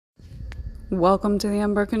Welcome to the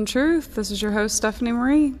Unbroken Truth. This is your host, Stephanie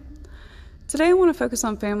Marie. Today I want to focus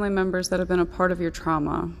on family members that have been a part of your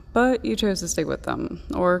trauma, but you chose to stay with them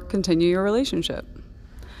or continue your relationship.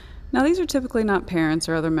 Now, these are typically not parents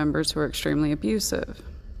or other members who are extremely abusive,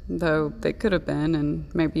 though they could have been,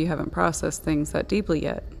 and maybe you haven't processed things that deeply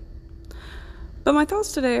yet. But my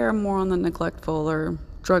thoughts today are more on the neglectful or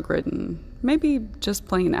drug-ridden, maybe just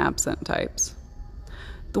plain absent types.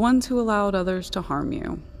 The ones who allowed others to harm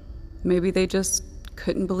you. Maybe they just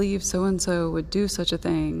couldn't believe so-and-so would do such a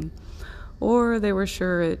thing, or they were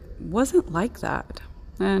sure it wasn't like that,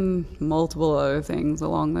 and multiple other things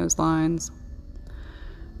along those lines.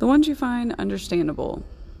 The ones you find understandable,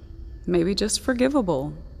 maybe just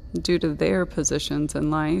forgivable, due to their positions in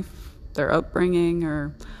life, their upbringing,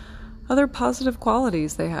 or other positive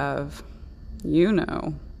qualities they have. You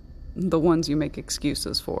know, the ones you make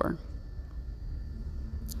excuses for.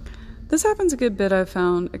 This happens a good bit, I've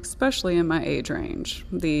found, especially in my age range,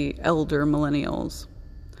 the elder millennials.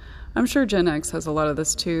 I'm sure Gen X has a lot of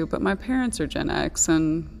this too, but my parents are Gen X,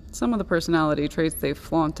 and some of the personality traits they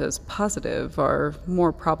flaunt as positive are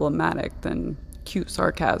more problematic than cute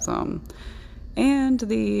sarcasm. And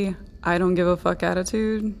the I don't give a fuck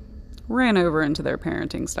attitude ran over into their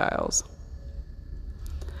parenting styles.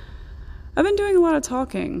 I've been doing a lot of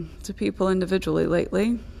talking to people individually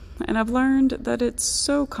lately, and I've learned that it's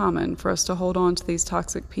so common for us to hold on to these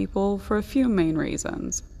toxic people for a few main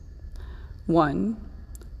reasons. One,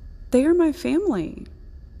 they are my family.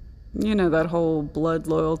 You know, that whole blood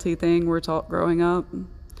loyalty thing we're taught growing up.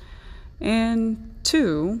 And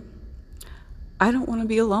two, I don't want to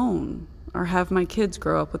be alone or have my kids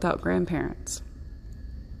grow up without grandparents.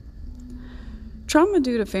 Trauma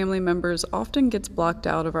due to family members often gets blocked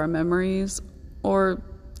out of our memories, or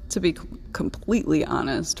to be completely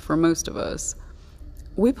honest, for most of us,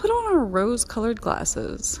 we put on our rose-colored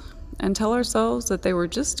glasses and tell ourselves that they were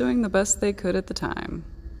just doing the best they could at the time.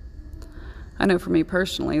 I know for me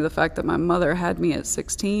personally, the fact that my mother had me at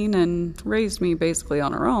 16 and raised me basically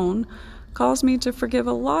on her own caused me to forgive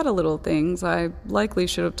a lot of little things I likely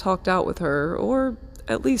should have talked out with her or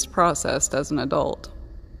at least processed as an adult.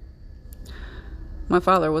 My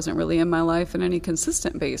father wasn't really in my life on any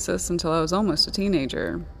consistent basis until I was almost a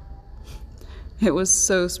teenager. It was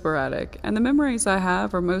so sporadic, and the memories I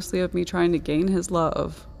have are mostly of me trying to gain his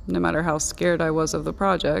love, no matter how scared I was of the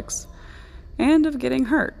projects, and of getting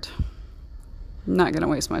hurt. I'm not going to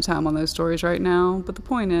waste my time on those stories right now, but the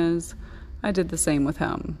point is, I did the same with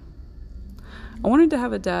him. I wanted to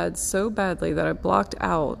have a dad so badly that I blocked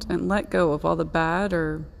out and let go of all the bad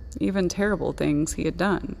or even terrible things he had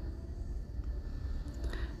done.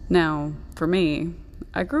 Now, for me,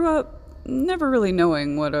 I grew up never really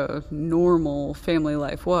knowing what a normal family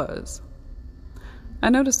life was.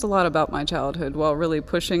 I noticed a lot about my childhood while really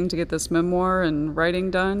pushing to get this memoir and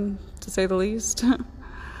writing done, to say the least.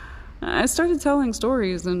 I started telling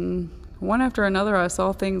stories, and one after another I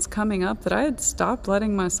saw things coming up that I had stopped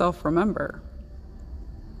letting myself remember.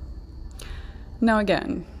 Now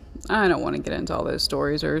again, I don't want to get into all those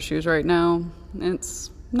stories or issues right now.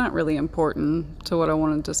 It's not really important to what I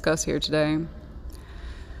want to discuss here today.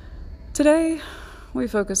 Today, we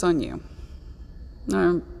focus on you,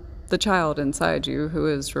 or the child inside you who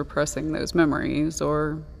is repressing those memories,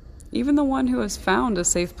 or even the one who has found a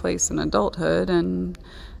safe place in adulthood, and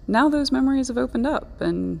now those memories have opened up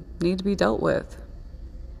and need to be dealt with.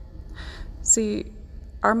 See,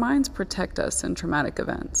 our minds protect us in traumatic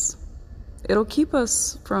events. It'll keep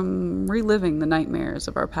us from reliving the nightmares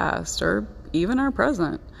of our past, or even our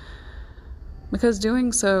present, because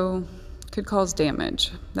doing so could cause damage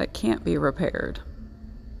that can't be repaired.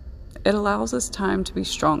 It allows us time to be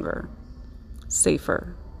stronger,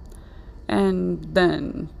 safer, and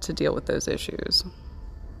then to deal with those issues.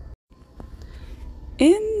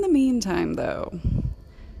 In the meantime, though,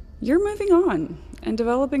 you're moving on and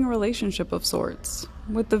developing a relationship of sorts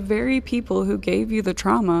with the very people who gave you the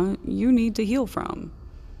trauma you need to heal from.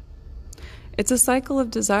 It's a cycle of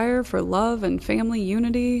desire for love and family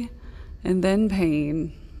unity, and then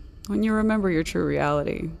pain when you remember your true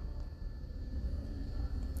reality.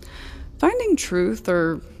 Finding truth,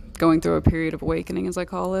 or going through a period of awakening as I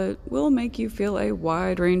call it, will make you feel a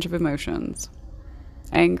wide range of emotions.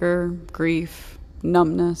 Anger, grief,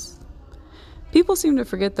 numbness. People seem to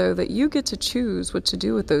forget, though, that you get to choose what to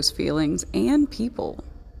do with those feelings and people.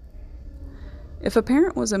 If a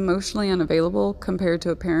parent was emotionally unavailable compared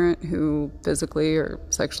to a parent who physically or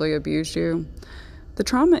sexually abused you, the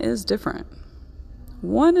trauma is different.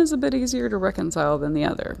 One is a bit easier to reconcile than the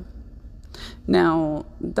other. Now,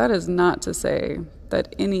 that is not to say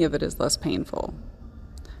that any of it is less painful.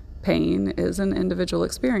 Pain is an individual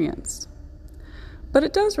experience. But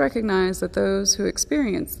it does recognize that those who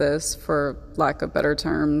experience this, for lack of better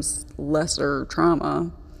terms, lesser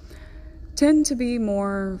trauma, tend to be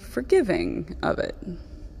more forgiving of it.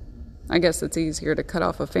 I guess it's easier to cut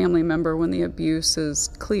off a family member when the abuse is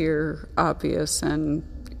clear, obvious, and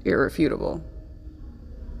irrefutable.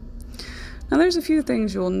 Now, there's a few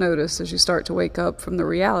things you'll notice as you start to wake up from the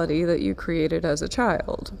reality that you created as a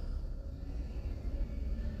child.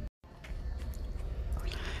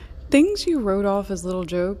 Things you wrote off as little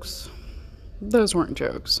jokes, those weren't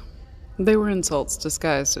jokes. They were insults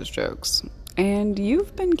disguised as jokes, and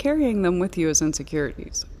you've been carrying them with you as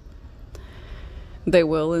insecurities. They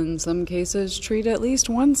will, in some cases, treat at least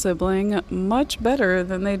one sibling much better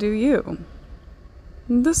than they do you.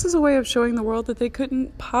 This is a way of showing the world that they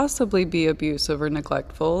couldn't possibly be abusive or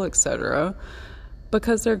neglectful, etc.,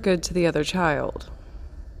 because they're good to the other child.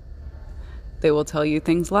 They will tell you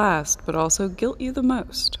things last, but also guilt you the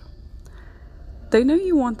most. They know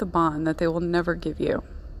you want the bond that they will never give you.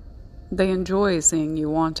 They enjoy seeing you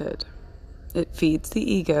wanted. It feeds the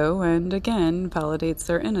ego and, again, validates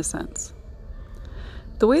their innocence.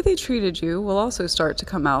 The way they treated you will also start to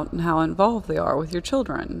come out in how involved they are with your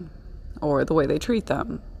children, or the way they treat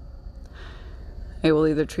them. They will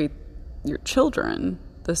either treat your children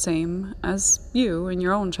the same as you in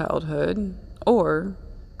your own childhood, or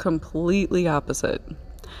completely opposite.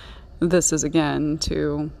 This is, again,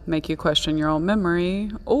 to make you question your own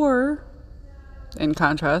memory, or, in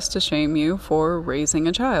contrast, to shame you for raising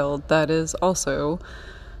a child that is also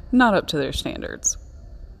not up to their standards.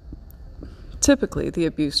 Typically, the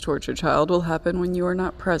abuse towards your child will happen when you are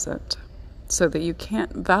not present, so that you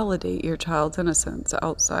can't validate your child's innocence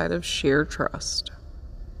outside of sheer trust.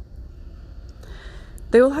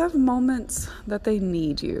 They will have moments that they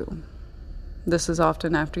need you. This is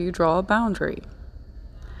often after you draw a boundary,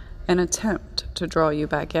 an attempt to draw you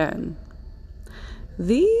back in.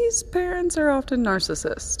 These parents are often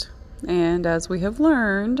narcissists, and as we have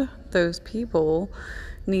learned, those people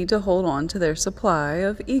need to hold on to their supply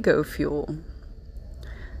of ego fuel.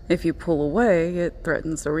 If you pull away, it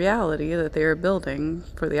threatens the reality that they are building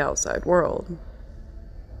for the outside world.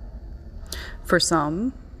 For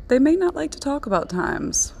some, they may not like to talk about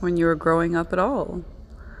times when you were growing up at all.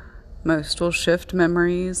 Most will shift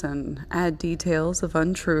memories and add details of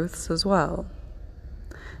untruths as well.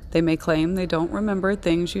 They may claim they don't remember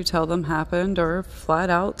things you tell them happened, or flat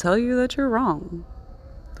out tell you that you're wrong.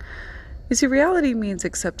 You see, reality means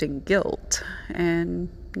accepting guilt and,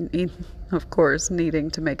 of course, needing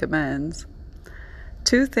to make amends.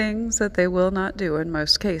 Two things that they will not do in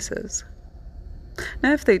most cases.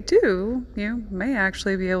 Now, if they do, you may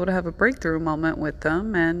actually be able to have a breakthrough moment with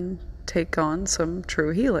them and take on some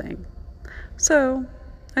true healing. So,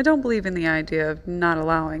 I don't believe in the idea of not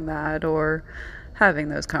allowing that or having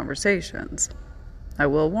those conversations. I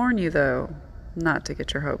will warn you, though, not to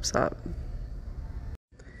get your hopes up.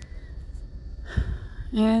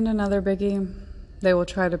 And another biggie, they will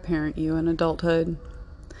try to parent you in adulthood.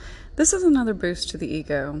 This is another boost to the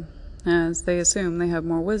ego, as they assume they have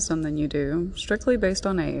more wisdom than you do, strictly based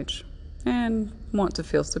on age, and want to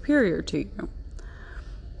feel superior to you.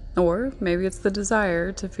 Or maybe it's the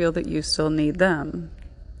desire to feel that you still need them.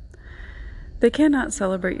 They cannot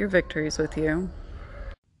celebrate your victories with you.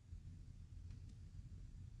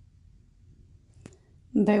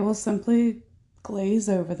 They will simply glaze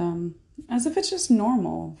over them, as if it's just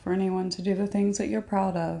normal for anyone to do the things that you're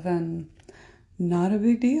proud of and not a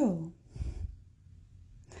big deal.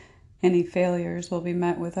 Any failures will be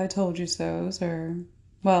met with "I told you so's" or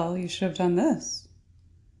 "well, you should have done this."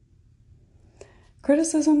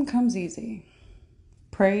 Criticism comes easy.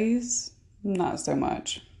 Praise, not so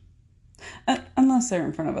much. Unless they're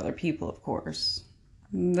in front of other people, of course.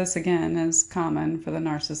 This, again, is common for the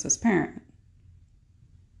narcissist parent.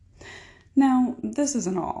 Now, this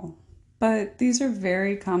isn't all, but these are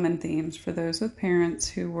very common themes for those with parents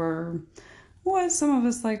who were what some of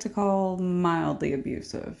us like to call mildly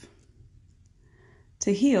abusive.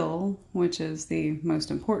 To heal, which is the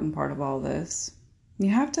most important part of all this, you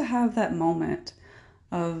have to have that moment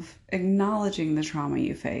of acknowledging the trauma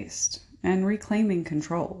you faced and reclaiming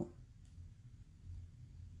control.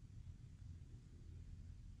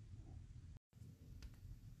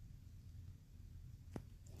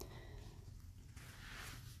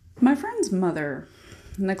 My friend's mother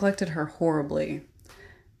neglected her horribly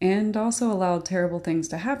and also allowed terrible things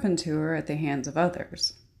to happen to her at the hands of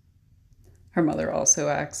others. Her mother also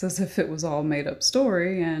acts as if it was all made-up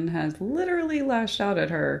story and has literally lashed out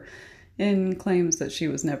at her in claims that she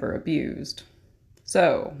was never abused.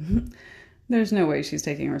 So, there's no way she's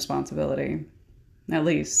taking responsibility. At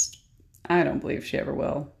least, I don't believe she ever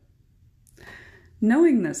will.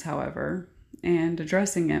 Knowing this, however, and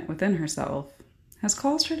addressing it within herself, has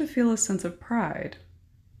caused her to feel a sense of pride.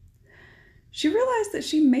 She realized that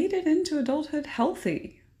she made it into adulthood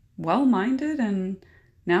healthy, well-minded, and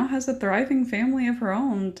now has a thriving family of her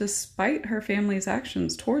own despite her family's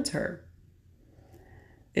actions towards her.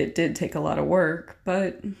 It did take a lot of work,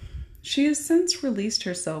 but she has since released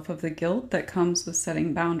herself of the guilt that comes with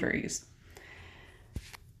setting boundaries.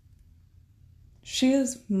 She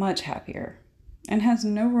is much happier and has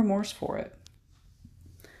no remorse for it.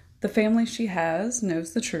 The family she has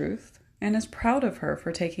knows the truth and is proud of her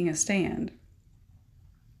for taking a stand.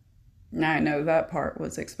 I know that part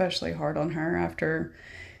was especially hard on her after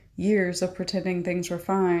years of pretending things were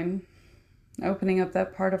fine. Opening up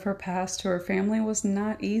that part of her past to her family was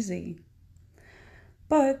not easy.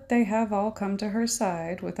 But they have all come to her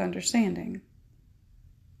side with understanding.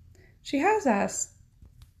 She has asked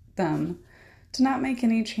them to not make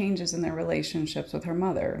any changes in their relationships with her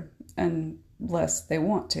mother, unless they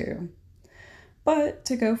want to, but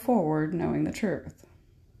to go forward knowing the truth.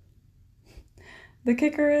 The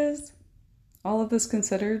kicker is, all of this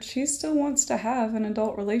considered, she still wants to have an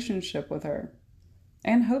adult relationship with her,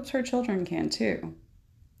 and hopes her children can too.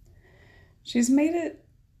 She has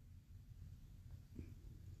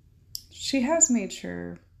made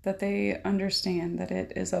sure that they understand that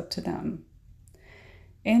it is up to them,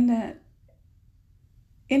 and that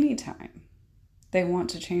anytime they want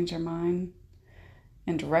to change their mind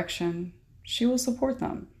and direction, she will support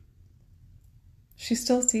them. She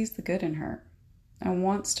still sees the good in her and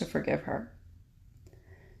wants to forgive her.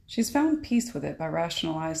 She's found peace with it by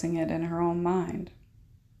rationalizing it in her own mind.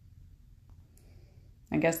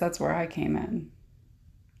 I guess that's where I came in.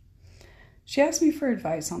 She asked me for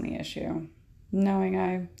advice on the issue, knowing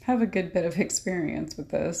I have a good bit of experience with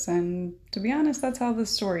this, and to be honest, that's how this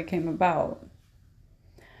story came about.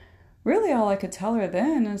 Really, all I could tell her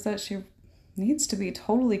then is that she needs to be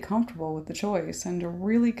totally comfortable with the choice and to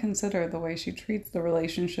really consider the way she treats the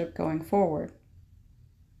relationship going forward.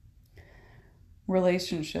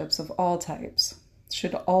 Relationships of all types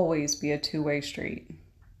should always be a two-way street.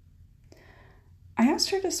 I asked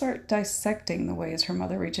her to start dissecting the ways her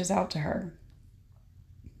mother reaches out to her,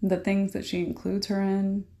 the things that she includes her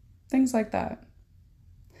in, things like that.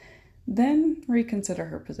 Then reconsider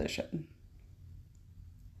her position.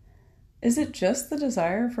 Is it just the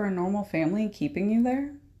desire for a normal family keeping you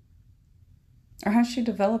there? Or has she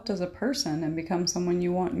developed as a person and become someone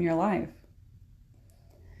you want in your life?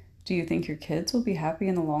 Do you think your kids will be happy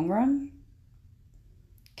in the long run?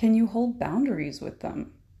 Can you hold boundaries with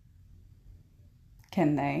them?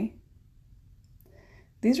 Can they?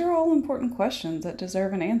 These are all important questions that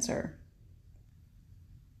deserve an answer.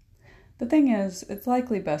 The thing is, it's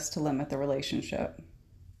likely best to limit the relationship.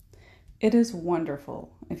 It is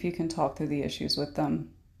wonderful if you can talk through the issues with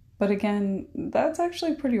them, but again, that's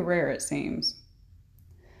actually pretty rare, it seems.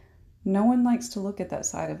 No one likes to look at that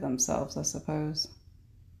side of themselves, I suppose.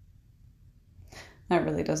 That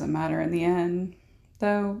really doesn't matter in the end,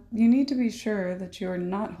 though you need to be sure that you are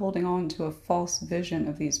not holding on to a false vision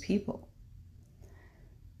of these people.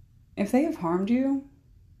 If they have harmed you,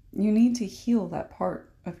 you need to heal that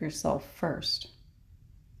part of yourself first.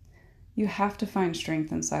 You have to find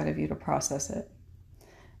strength inside of you to process it,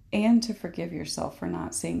 and to forgive yourself for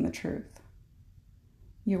not seeing the truth.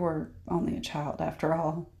 You were only a child after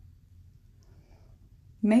all.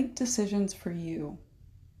 Make decisions for you,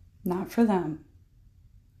 not for them.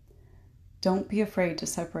 Don't be afraid to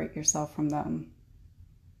separate yourself from them.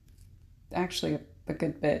 Actually, a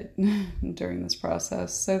good bit during this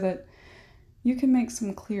process, so that you can make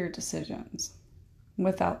some clear decisions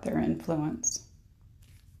without their influence.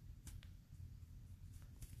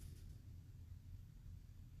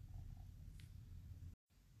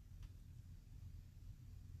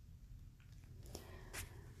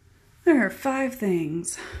 There are 5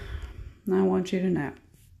 things I want you to know.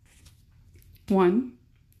 1,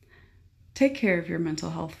 take care of your mental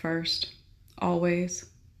health first, always.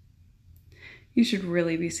 You should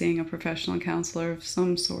really be seeing a professional counselor of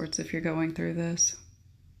some sorts if you're going through this.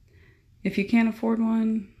 If you can't afford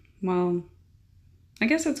one, well, I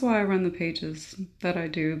guess that's why I run the pages that I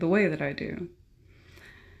do the way that I do,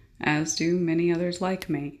 as do many others like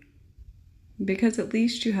me, because at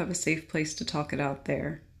least you have a safe place to talk it out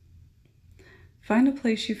there. Find a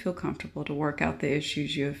place you feel comfortable to work out the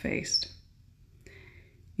issues you have faced,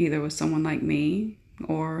 either with someone like me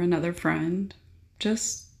or another friend,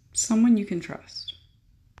 just someone you can trust.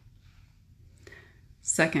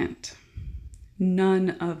 2nd, none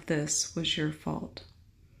of this was your fault,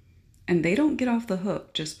 and they don't get off the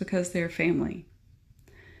hook just because they're family.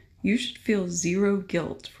 You should feel zero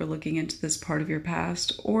guilt for looking into this part of your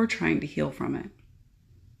past or trying to heal from it,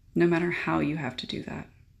 no matter how you have to do that.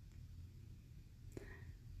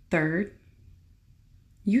 Third,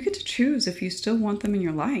 you get to choose if you still want them in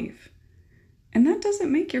your life. And that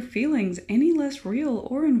doesn't make your feelings any less real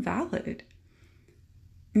or invalid.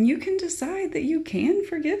 You can decide that you can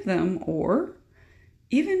forgive them or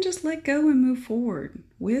even just let go and move forward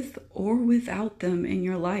with or without them in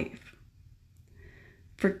your life.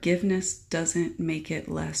 Forgiveness doesn't make it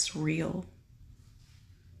less real.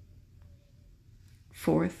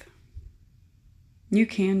 Fourth, you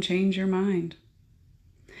can change your mind.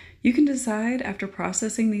 You can decide after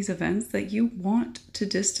processing these events that you want to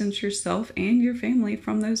distance yourself and your family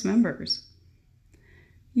from those members.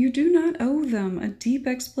 You do not owe them a deep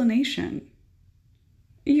explanation.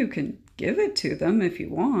 You can give it to them if you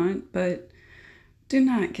want, but do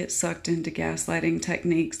not get sucked into gaslighting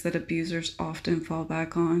techniques that abusers often fall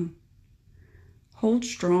back on. Hold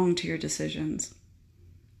strong to your decisions.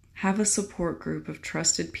 Have a support group of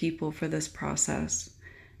trusted people for this process,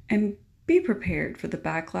 and be prepared for the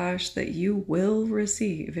backlash that you will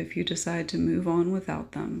receive if you decide to move on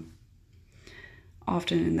without them.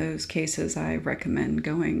 Often in those cases, I recommend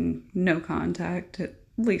going no contact, at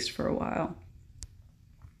least for a while.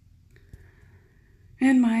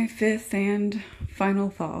 And my fifth and final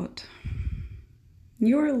thought: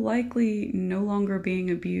 you're likely no longer being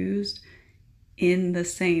abused in the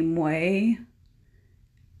same way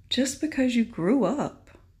just because you grew up,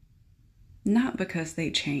 not because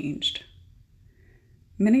they changed.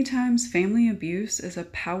 Many times, family abuse is a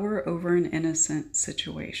power over an innocent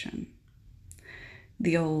situation.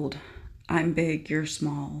 The old, I'm big, you're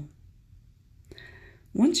small.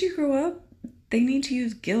 Once you grow up, they need to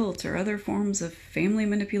use guilt or other forms of family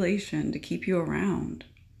manipulation to keep you around.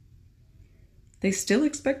 They still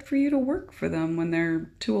expect for you to work for them when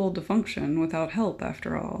they're too old to function without help,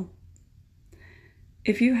 after all.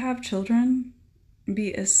 If you have children,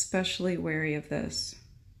 be especially wary of this.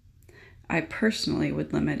 I personally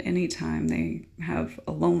would limit any time they have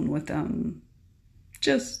alone with them,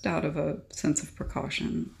 just out of a sense of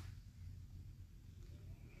precaution.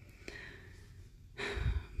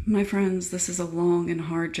 My friends, this is a long and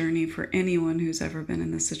hard journey for anyone who's ever been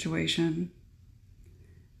in this situation.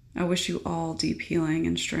 I wish you all deep healing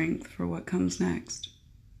and strength for what comes next.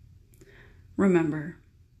 Remember,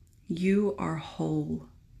 you are whole,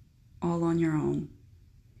 all on your own.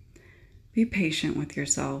 Be patient with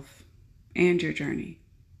yourself and your journey.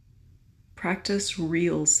 Practice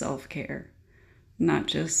real self-care, not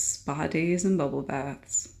just spa days and bubble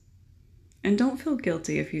baths. And don't feel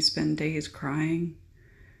guilty if you spend days crying.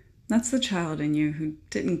 That's the child in you who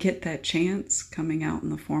didn't get that chance coming out in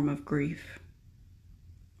the form of grief.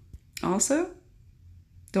 Also,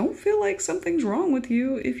 don't feel like something's wrong with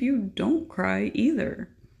you if you don't cry either.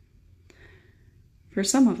 For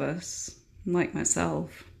some of us, like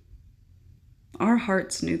myself, our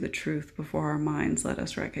hearts knew the truth before our minds let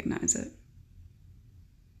us recognize it.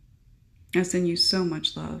 I send you so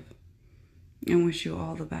much love and wish you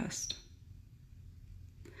all the best.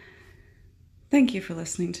 Thank you for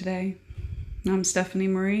listening today. I'm Stephanie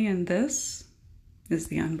Marie, and this is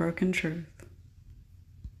The Unbroken Truth.